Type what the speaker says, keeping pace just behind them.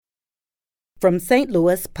from St.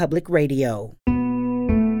 Louis Public Radio.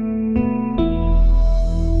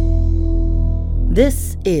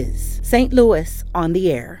 This is St. Louis on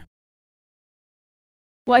the Air.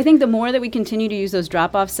 Well, I think the more that we continue to use those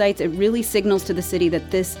drop-off sites, it really signals to the city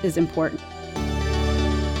that this is important.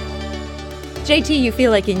 JT, you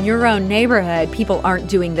feel like in your own neighborhood, people aren't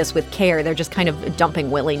doing this with care. They're just kind of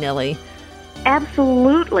dumping willy-nilly.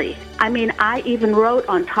 Absolutely. I mean, I even wrote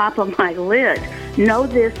on top of my lid, know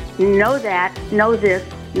this, know that, know this,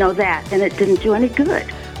 know that, and it didn't do any good.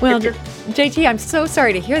 Well, JT, I'm so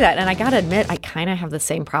sorry to hear that. And I got to admit, I kind of have the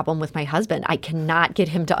same problem with my husband. I cannot get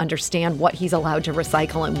him to understand what he's allowed to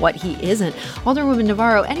recycle and what he isn't. Alderwoman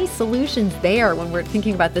Navarro, any solutions there when we're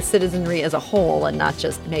thinking about the citizenry as a whole and not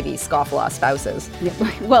just maybe scofflaw spouses? Yeah.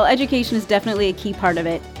 Well, education is definitely a key part of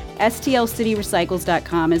it.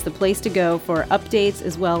 STLcityrecycles.com is the place to go for updates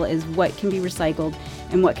as well as what can be recycled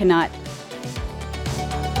and what cannot.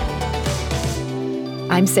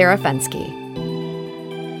 I'm Sarah Fenske.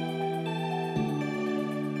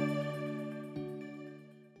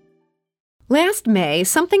 Last May,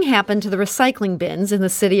 something happened to the recycling bins in the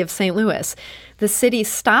city of St. Louis. The city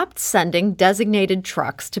stopped sending designated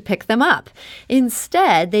trucks to pick them up.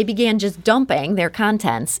 Instead, they began just dumping their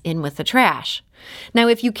contents in with the trash. Now,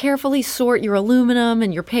 if you carefully sort your aluminum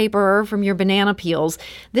and your paper from your banana peels,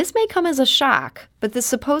 this may come as a shock, but this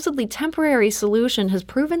supposedly temporary solution has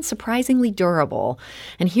proven surprisingly durable.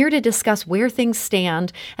 And here to discuss where things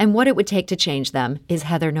stand and what it would take to change them is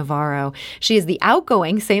Heather Navarro. She is the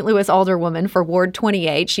outgoing St. Louis Alderwoman for Ward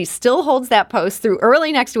 28. She still holds that post through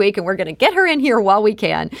early next week, and we're going to get her in here while we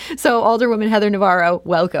can. So, Alderwoman Heather Navarro,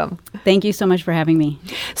 welcome. Thank you so much for having me.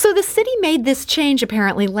 So the city made this change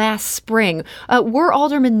apparently last spring. Were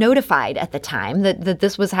aldermen notified at the time that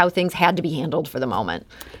this was how things had to be handled for the moment?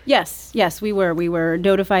 Yes, we were. We were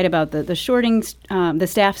notified about the shorting, the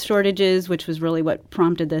staff shortages, which was really what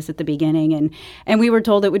prompted this at the beginning. And we were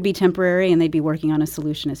told it would be temporary and they'd be working on a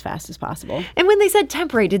solution as fast as possible. And when they said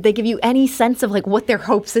temporary, did they give you any sense of like what their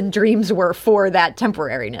hopes and dreams were for that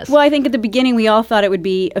temporariness? Well, I think at the beginning we all thought it would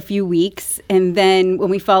be a few weeks. And then when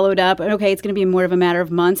we followed up, okay, it's going to be more of a matter of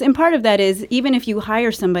months. And part of that is even if you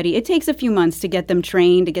hire somebody, it takes a few months to get them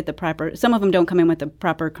trained, to get the proper, some of them don't come in with the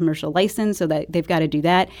proper commercial license, so that they've got to do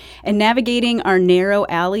that. And navigating our narrow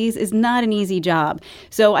alleys is not an easy job.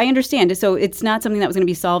 So I understand. So it's not something that was going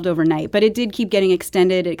to be solved overnight, but it did keep getting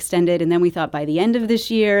extended. And then we thought by the end of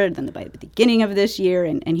this year, then by the beginning of this year,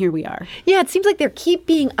 and here we are. Yeah, it seems like there keep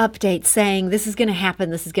being updates saying this is going to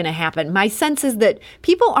happen, this is going to happen. My sense is that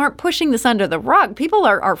people aren't pushing this under the rug. People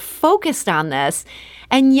are focused on this,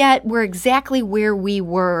 and yet we're exactly where we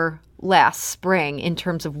were last spring in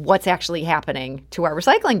terms of what's actually happening to our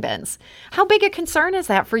recycling bins. How big a concern is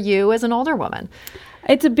that for you as an alderwoman?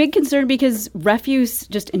 It's a big concern because refuse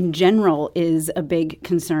just in general is a big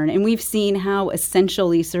concern. And we've seen how essential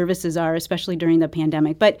these services are, especially during the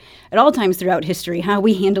pandemic. But at all times throughout history, how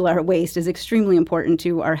we handle our waste is extremely important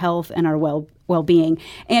to our health and our well-being.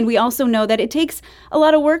 And we also know that it takes a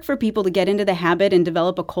lot of work for people to get into the habit and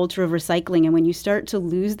develop a culture of recycling. And when you start to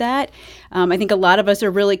lose that, I think a lot of us are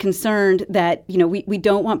really concerned that, we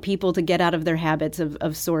don't want people to get out of their habits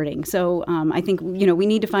of sorting. So I think, we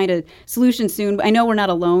need to find a solution soon. I know we're not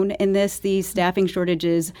alone in this. These staffing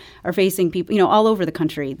shortages are facing people, all over the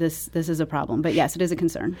country. This is a problem. But yes, it is a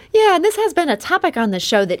concern. Yeah, and this has been a topic on the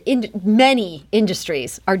show that many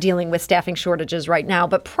industries are dealing with staffing shortages right now.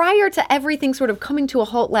 But prior to everything sort of coming to a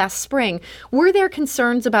halt last spring, were there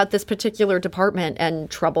concerns about this particular department and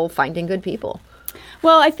trouble finding good people?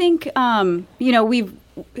 Well, I think,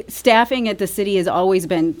 staffing at the city has always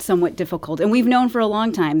been somewhat difficult. And we've known for a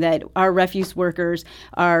long time that our refuse workers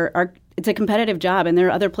are it's a competitive job, and there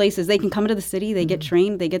are other places they can come to the city, they get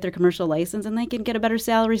trained, they get their commercial license, and they can get a better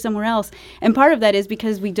salary somewhere else. And part of that is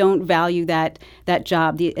because we don't value that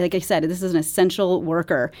job. Like I said, this is an essential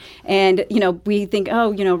worker, and we think,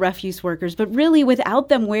 refuse workers, but really without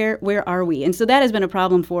them, where are we? And so that has been a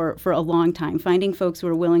problem for a long time, finding folks who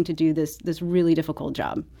are willing to do this really difficult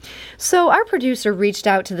job. So our producer reached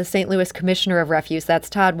out to the St. Louis Commissioner of Refuse, that's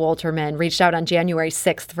Todd Wolterman, reached out on January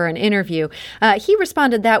 6th for an interview. He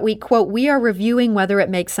responded that week, quote, "We are reviewing whether it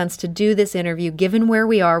makes sense to do this interview given where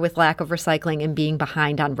we are with lack of recycling and being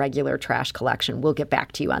behind on regular trash collection. We'll get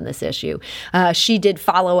back to you on this issue." She did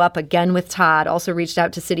follow up again with Todd, also reached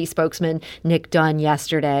out to city spokesman Nick Dunn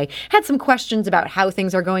yesterday, had some questions about how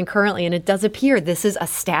things are going currently, and it does appear this is a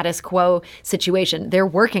status quo situation. They're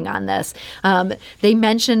working on this. They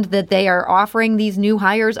mentioned that they are offering these new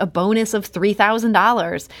hires a bonus of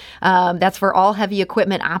 $3,000. That's for all heavy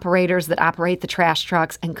equipment operators that operate the trash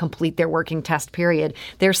trucks and complete complete their working test period.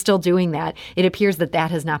 They're still doing that. It appears that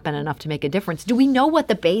has not been enough to make a difference. Do we know what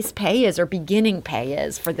the base pay is or beginning pay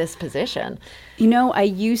is for this position? You know, I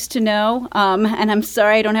used to know, and I'm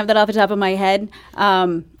sorry I don't have that off the top of my head.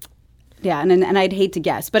 Yeah, and I'd hate to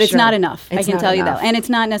guess, but it's not enough. I can tell you that. And it's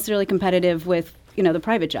not necessarily competitive with the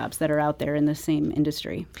private jobs that are out there in the same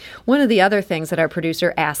industry. One of the other things that our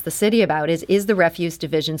producer asked the city about is the refuse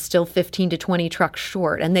division still 15 to 20 trucks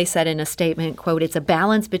short? And they said in a statement, quote, "It's a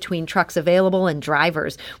balance between trucks available and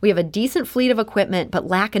drivers. We have a decent fleet of equipment, but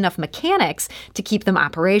lack enough mechanics to keep them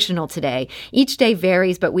operational today. Each day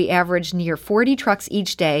varies, but we average near 40 trucks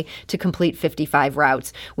each day to complete 55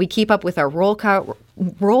 routes. We keep up with our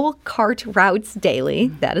roll cart routes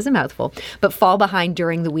daily," that is a mouthful, "but fall behind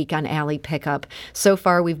during the week on alley pickup. So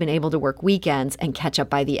far, we've been able to work weekends and catch up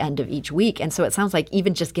by the end of each week." And so it sounds like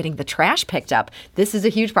even just getting the trash picked up, this is a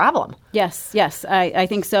huge problem. Yes, I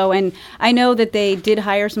think so. And I know that they did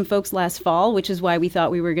hire some folks last fall, which is why we thought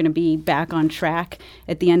we were going to be back on track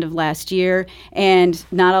at the end of last year. And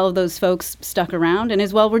not all of those folks stuck around. And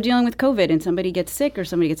as well, we're dealing with COVID and somebody gets sick or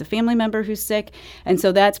somebody gets a family member who's sick. And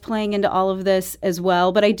so that's playing into all of this as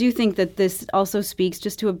well. But I do think that this also speaks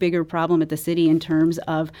just to a bigger problem at the city in terms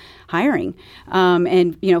of hiring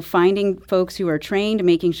and, finding folks who are trained,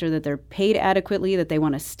 making sure that they're paid adequately, that they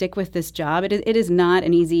want to stick with this job. It is not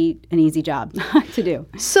an easy job to do.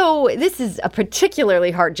 So this is a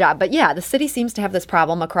particularly hard job. But yeah, the city seems to have this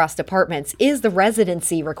problem across departments. Is the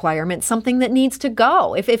residency requirement something that needs to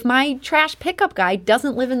go? If my trash pickup guy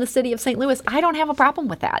doesn't live in the city of St. Louis, I don't have a problem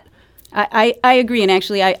with that. I agree, and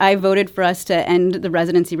actually, I voted for us to end the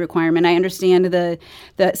residency requirement. I understand the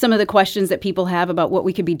some of the questions that people have about what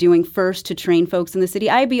we could be doing first to train folks in the city.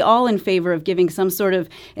 I'd be all in favor of giving some sort of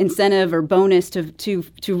incentive or bonus to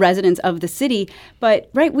residents of the city. But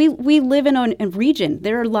we live in a region.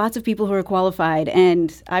 There are lots of people who are qualified,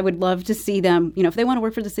 and I would love to see them. If they want to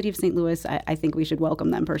work for the city of St. Louis, I think we should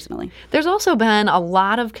welcome them personally. There's also been a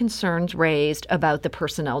lot of concerns raised about the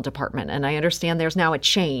personnel department, and I understand there's now a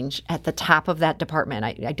change at the top of that department.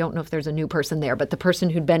 I don't know if there's a new person there, but the person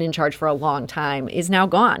who'd been in charge for a long time is now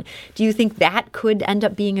gone. Do you think that could end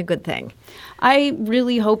up being a good thing? I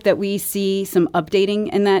really hope that we see some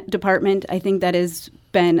updating in that department. I think that has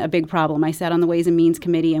been a big problem. I sat on the Ways and Means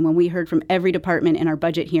Committee, and when we heard from every department in our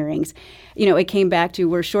budget hearings, it came back to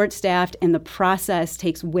we're short-staffed and the process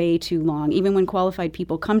takes way too long. Even when qualified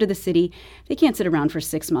people come to the city, they can't sit around for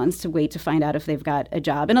 6 months to wait to find out if they've got a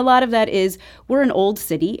job. And a lot of that is we're an old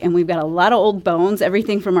city, and we've got a lot of old bones,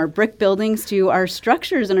 everything from our brick buildings to our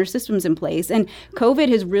structures and our systems in place. And COVID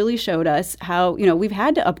has really showed us how, we've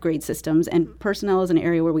had to upgrade systems, and personnel is an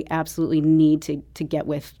area where we absolutely need to get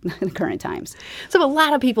with the current times. So a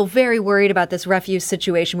lot of people very worried about this refuse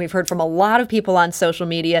situation. We've heard from a lot of people on social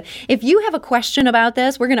media. If you have a question about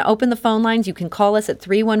this, we're going to open the phone lines. You can call us at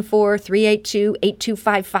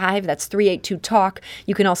 314-382-8255. That's 382-TALK.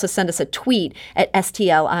 You can also send us a tweet at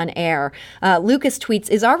STL on air. Lucas tweets,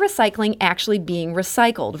 "Is our recycling actually being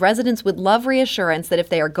recycled? Residents would love reassurance that if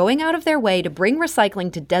they are going out of their way to bring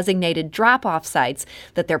recycling to designated drop-off sites,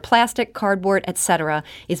 that their plastic, cardboard, etc.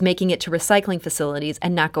 is making it to recycling facilities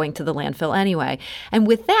and not going to the landfill anyway." And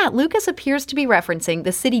with that, Lucas appears to be referencing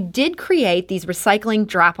the city did create these recycling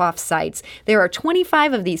drop-off sites. There are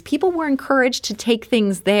 25 of these. People were encouraged to take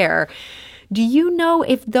things there. Do you know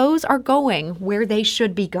if those are going where they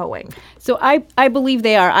should be going? So I believe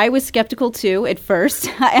they are. I was skeptical, too, at first.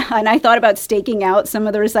 And I thought about staking out some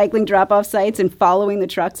of the recycling drop-off sites and following the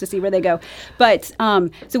trucks to see where they go. But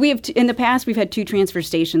so we have, in the past, we've had 2 transfer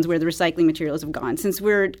stations where the recycling materials have gone. Since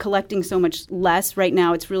we're collecting so much less right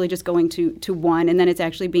now, it's really just going to one. And then it's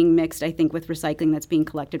actually being mixed, I think, with recycling that's being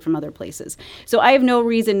collected from other places. So I have no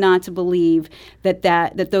reason not to believe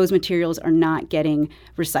that those materials are not getting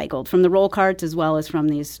recycled from the roll carts as well as from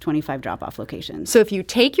these 25 drop-off locations. So if you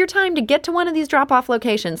take your time to get to one of these drop-off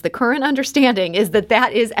locations, the current understanding is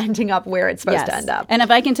that is ending up where it's supposed to end up. And if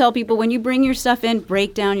I can tell people, when you bring your stuff in,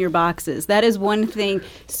 break down your boxes. That is one thing.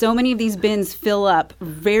 So many of these bins fill up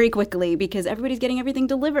very quickly because everybody's getting everything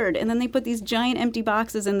delivered, and then they put these giant empty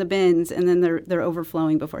boxes in the bins, and then they're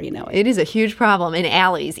overflowing before you know it. It is a huge problem in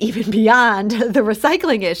alleys, even beyond the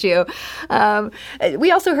recycling issue.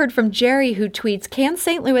 We also heard from Jerry, who tweets, "Can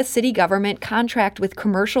St. Louis city government contract with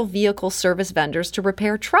commercial vehicle service vendors to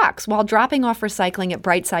repair trucks? While dropping off recycling at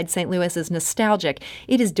Brightside St. Louis is nostalgic,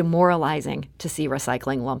 it is demoralizing to see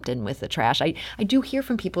recycling lumped in with the trash." I do hear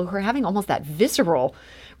from people who are having almost that visceral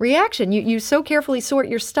reaction. You so carefully sort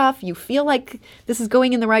your stuff. You feel like this is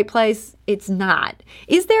going in the right place. It's not.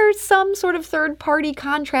 Is there some sort of third-party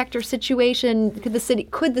contractor situation? Could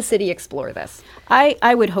the city explore this?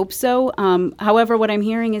 I would hope so. However, what I'm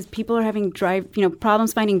hearing is people are having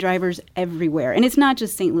problems finding drivers everywhere, and it's not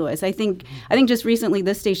just St. Louis. I think just recently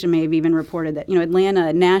this station may have even reported that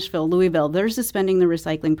Atlanta, Nashville, Louisville, they're suspending the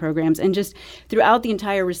recycling programs, and just throughout the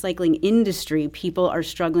entire recycling industry, people are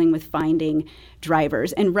struggling with finding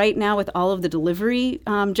drivers. And right now, with all of the delivery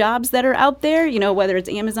jobs that are out there, whether it's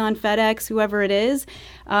Amazon, FedEx, whoever it is,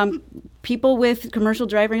 people with commercial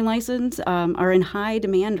driving license are in high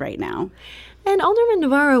demand right now. And Alderman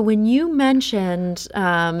Navarro, when you mentioned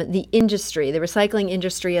the industry, the recycling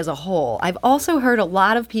industry as a whole, I've also heard a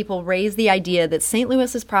lot of people raise the idea that St.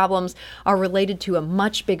 Louis's problems are related to a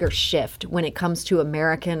much bigger shift when it comes to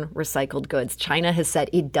American recycled goods. China has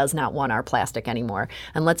said it does not want our plastic anymore.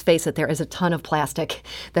 And let's face it, there is a ton of plastic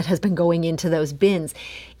that has been going into those bins.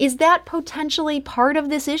 Is that potentially part of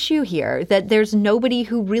this issue here, that there's nobody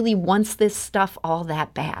who really wants this stuff all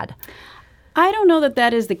that bad? I don't know that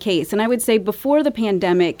that is the case. And I would say before the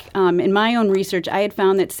pandemic, in my own research, I had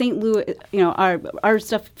found that St. Louis, our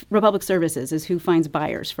stuff, Republic Services is who finds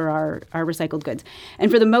buyers for our recycled goods.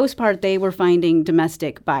 And for the most part, they were finding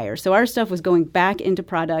domestic buyers. So our stuff was going back into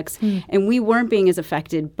products, and we weren't being as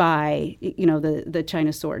affected by, the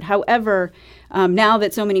China sword. However, now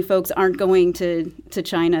that so many folks aren't going to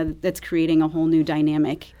China, that's creating a whole new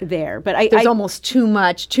dynamic there. But there's almost too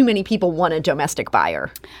many people want a domestic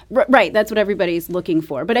buyer. Right, that's what everybody's looking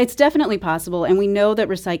for. But it's definitely possible, and we know that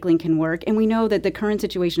recycling can work, and we know that the current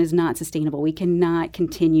situation is not sustainable. We cannot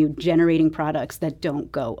continue generating products that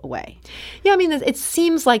don't go away. Yeah, it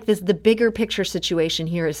seems like the bigger picture situation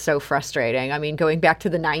here is so frustrating. Going back to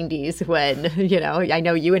the 90s when, I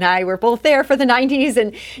know you and I were both there for the 90s,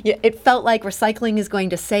 and it felt like recycling is going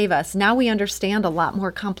to save us. Now we understand a lot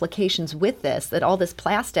more complications with this, that all this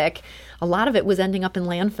plastic, a lot of it was ending up in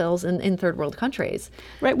landfills in third world countries.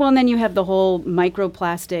 Right. Well, and then you have the whole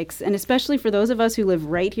microplastics. And especially for those of us who live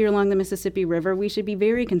right here along the Mississippi River, we should be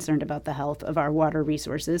very concerned about the health of our water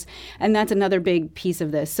resources. And that's another big piece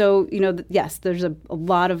of this. So, yes, there's a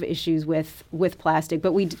lot of issues with plastic.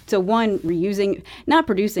 But reusing, not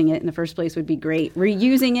producing it in the first place would be great.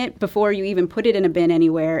 Reusing it before you even put it in a bin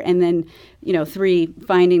anywhere. And then, 3,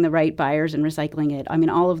 finding the right buyers and recycling it.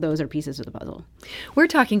 All of those are pieces of the puzzle. We're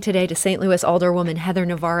talking today to St. Louis Alderwoman Heather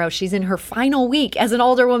Navarro. She's in her final week as an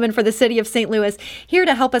alderwoman for the city of St. Louis, here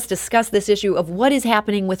to help us discuss this issue of what is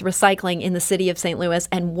happening with recycling in the city of St. Louis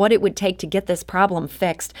and what it would take to get this problem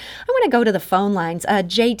fixed. I want to go to the phone lines.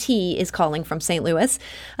 JT is calling from St. Louis.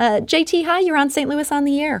 JT, hi, you're on St. Louis on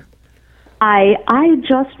the Air. I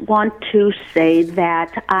just want to say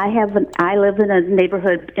that I live in a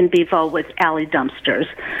neighborhood in Bevo with alley dumpsters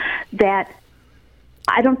that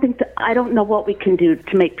I don't know what we can do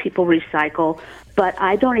to make people recycle, but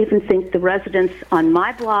I don't even think the residents on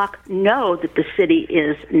my block know that the city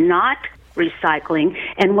is not recycling.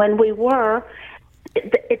 And when we were,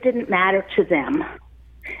 it didn't matter to them.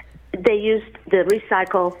 They used the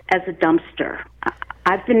recycle as a dumpster.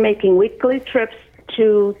 I've been making weekly trips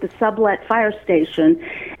to the sublet fire station,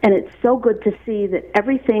 and it's so good to see that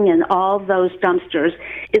everything in all those dumpsters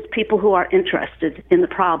is people who are interested in the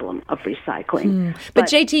problem of recycling. But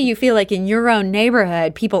JT, you feel like in your own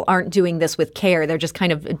neighborhood, people aren't doing this with care. They're just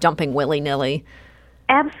kind of dumping willy-nilly.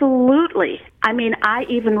 Absolutely. I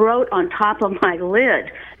even wrote on top of my lid,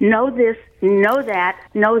 know this, know that,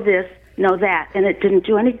 know this, know that, and it didn't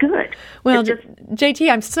do any good. Well,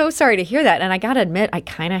 JT, I'm so sorry to hear that. And I got to admit, I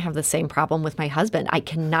kind of have the same problem with my husband. I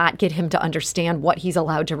cannot get him to understand what he's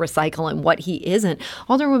allowed to recycle and what he isn't.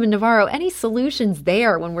 Alderwoman Navarro, any solutions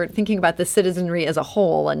there when we're thinking about the citizenry as a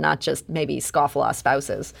whole and not just maybe scofflaw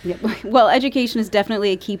spouses? Yeah. Well, education is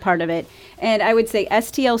definitely a key part of it. And I would say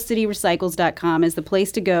stlcityrecycles.com is the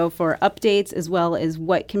place to go for updates as well as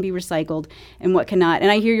what can be recycled and what cannot.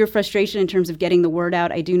 And I hear your frustration in terms of getting the word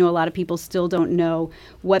out. I do know a lot of people still don't know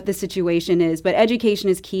what the situation is, but education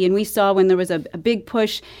is key. And we saw when there was a big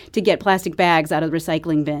push to get plastic bags out of the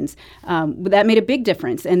recycling bins, that made a big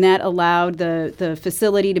difference, and that allowed the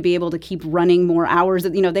facility to be able to keep running more hours. They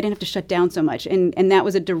didn't have to shut down so much, and that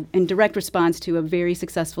was in direct response to a very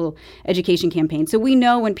successful education campaign. So we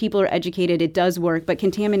know when people are educated, it does work, but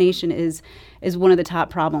contamination is one of the top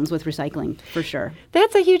problems with recycling, for sure.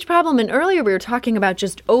 That's a huge problem. And earlier we were talking about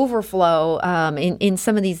just overflow in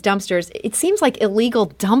some of these dumpsters. years, it seems like illegal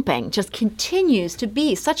dumping just continues to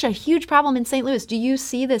be such a huge problem in St. Louis. Do you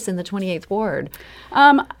see this in the 28th Ward?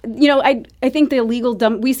 I think the illegal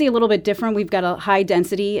dump, we see a little bit different. We've got a high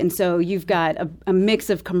density, and so you've got a mix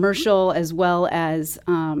of commercial as well as,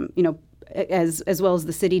 as well as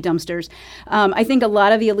the city dumpsters. I think a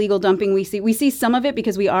lot of the illegal dumping we see some of it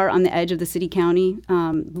because we are on the edge of the city-county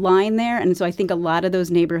line there, and so I think a lot of those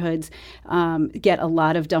neighborhoods get a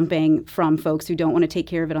lot of dumping from folks who don't want to take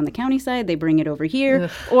care of it on the county side. They bring it over here,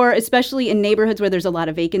 or especially in neighborhoods where there's a lot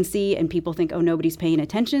of vacancy and people think, oh, nobody's paying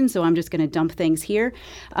attention, so I'm just going to dump things here.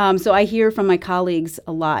 So I hear from my colleagues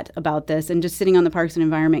a lot about this, and just sitting on the Parks and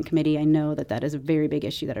Environment Committee, I know that is a very big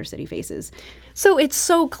issue that our city faces. So it's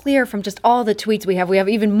so clear from just all the tweets we have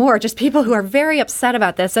even more, just people who are very upset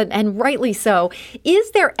about this, and rightly so.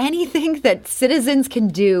 Is there anything that citizens can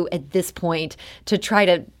do at this point to try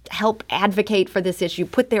to help advocate for this issue,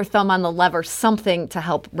 put their thumb on the lever, something to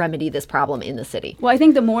help remedy this problem in the city? Well, I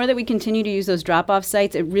think the more that we continue to use those drop-off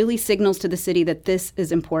sites, it really signals to the city that this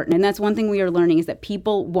is important. And that's one thing we are learning is that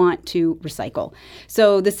people want to recycle.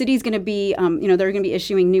 So the city's going to be, they're going to be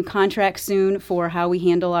issuing new contracts soon for how we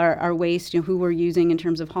handle our waste, who we're using in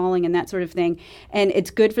terms of hauling and that sort of thing. And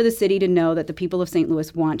it's good for the city to know that the people of St.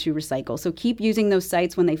 Louis want to recycle. So keep using those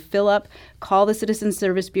sites. When they fill up, call the Citizen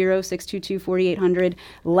Service Bureau, 622-4800.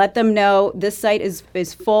 Let them know this site is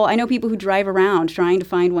full. I know people who drive around trying to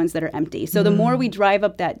find ones that are empty. So the more we drive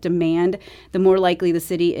up that demand, the more likely the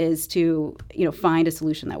city is to, find a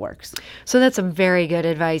solution that works. So that's some very good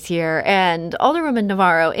advice here. And Alderwoman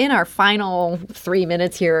Navarro, in our final 3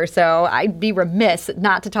 minutes here or so, I'd be remiss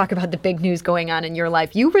not to talk about the big news going on in your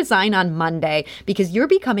life. You resign on Monday because you're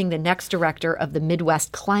becoming the next director of the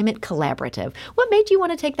Midwest Climate Collaborative. What made you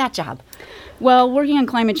want to take that job? Well, working on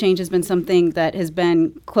climate change has been something that has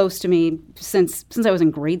been close to me since I was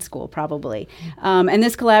in grade school, probably. And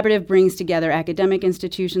this collaborative brings together academic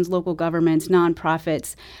institutions, local governments,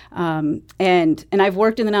 nonprofits, and I've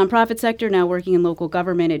worked in the nonprofit sector, now working in local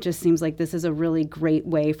government. It just seems like this is a really great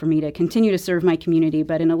way for me to continue to serve my community,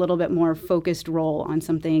 but in a little bit more focused role on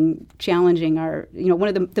something challenging, one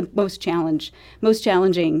of the most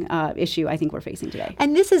challenging issue I think we're facing today.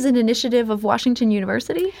 And this is an initiative of Washington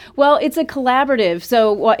University? Well, it's a collaborative.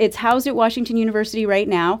 So it's housed at Washington University right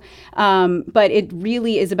now, but it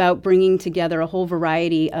really is about bringing together a whole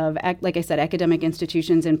variety of, like I said, academic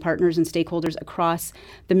institutions and partners and stakeholders across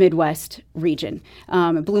the Midwest region.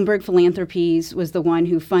 Bloomberg Philanthropies was the one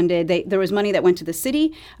who funded. There was money that went to the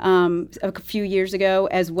city a few years ago,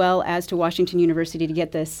 as well as to Washington University to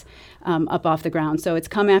get this up off the ground. So it's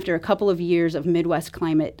come after a couple of years of Midwest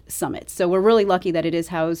climate summits. So we're really lucky that it is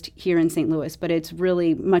housed here in St. Louis, but it's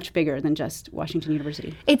really much bigger than just Washington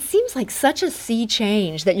University. It seems like such a sea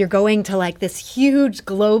change that you're going to like this huge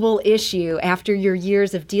global issue after your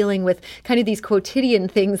years of dealing with kind of these quotidian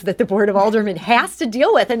things that the Board of Aldermen has to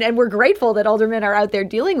deal with. And we're grateful that aldermen are out there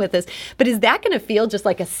dealing with this. But is that going to feel just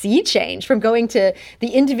like a sea change from going to the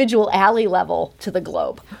individual alley level to the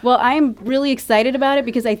globe? Well, I'm really excited about it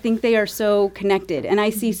because I think they are so connected. And I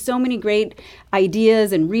see so many great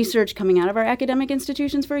ideas and research coming out of our academic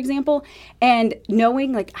institutions, for example, and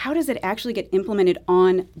knowing how does it actually get implemented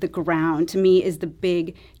on the ground, to me, is the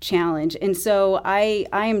big challenge. And so I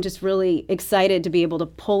am just really excited to be able to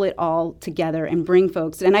pull it all together and bring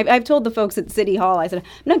folks. And I've told the folks at City Hall, I said, I'm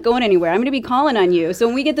not going anywhere. I'm going to be calling on you. So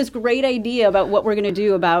when we get this great idea about what we're going to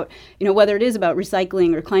do about, whether it is about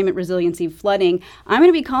recycling or climate resiliency, flooding, I'm going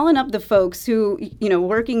to be calling up the folks who,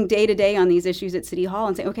 working day to day on these issues at City Hall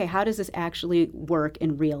and say, okay, how does this actually work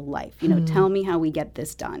in real life? Tell me how we get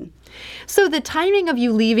this done. So the timing of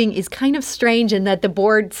you leaving is kind of strange in that the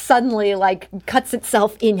board suddenly cuts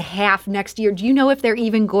itself in half next year. Do you know if they're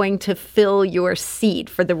even going to fill your seat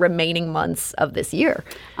for the remaining months of this year?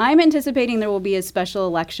 I'm anticipating there will be a special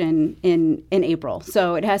election in April.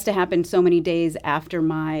 So it has to happen so many days after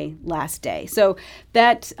my last day. So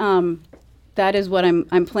that is what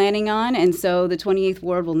I'm planning on, and so the 28th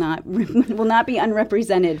Ward will not be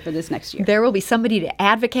unrepresented for this next year. There will be somebody to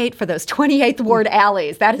advocate for those 28th Ward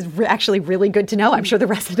alleys. That is actually really good to know. I'm sure the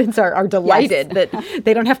residents are delighted that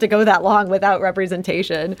they don't have to go that long without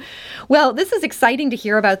representation. Well, this is exciting to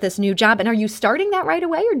hear about this new job. And are you starting that right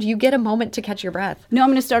away, or do you get a moment to catch your breath? No, I'm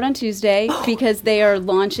going to start on Tuesday because they are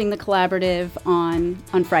launching the collaborative on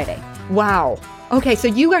Friday. Wow. Okay, so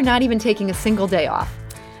you are not even taking a single day off.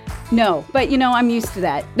 No, but I'm used to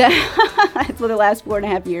that. That's what the last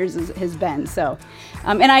 4.5 years has been. So,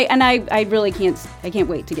 and I really can't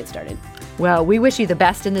wait to get started. Well, we wish you the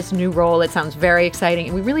best in this new role. It sounds very exciting,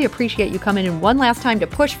 and we really appreciate you coming in one last time to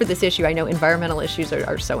push for this issue. I know environmental issues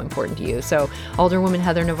are so important to you. So, Alderwoman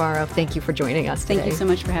Heather Navarro, thank you for joining us today. Thank you so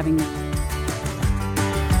much for having me.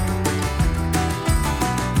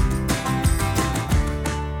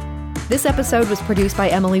 This episode was produced by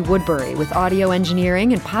Emily Woodbury with audio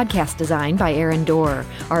engineering and podcast design by Aaron Dorr.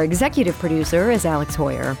 Our executive producer is Alex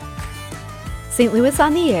Hoyer. St. Louis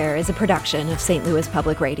on the Air is a production of St. Louis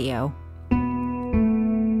Public Radio.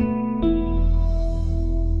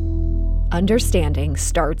 Understanding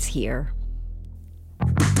starts here.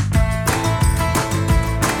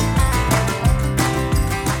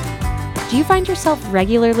 Do you find yourself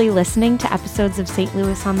regularly listening to episodes of St.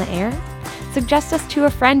 Louis on the Air? Suggest us to a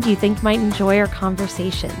friend you think might enjoy our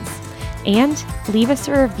conversations. And leave us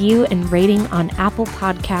a review and rating on Apple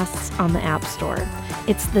Podcasts on the App Store.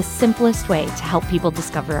 It's the simplest way to help people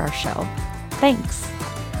discover our show. Thanks.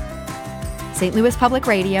 St. Louis Public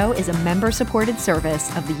Radio is a member-supported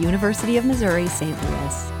service of the University of Missouri, St.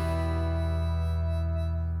 Louis.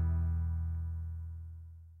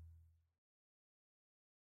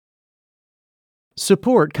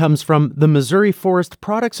 Support comes from the Missouri Forest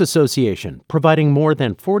Products Association, providing more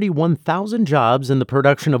than 41,000 jobs in the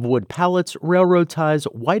production of wood pallets, railroad ties,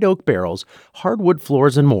 white oak barrels, hardwood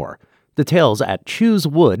floors, and more. Details at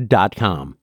choosewood.com.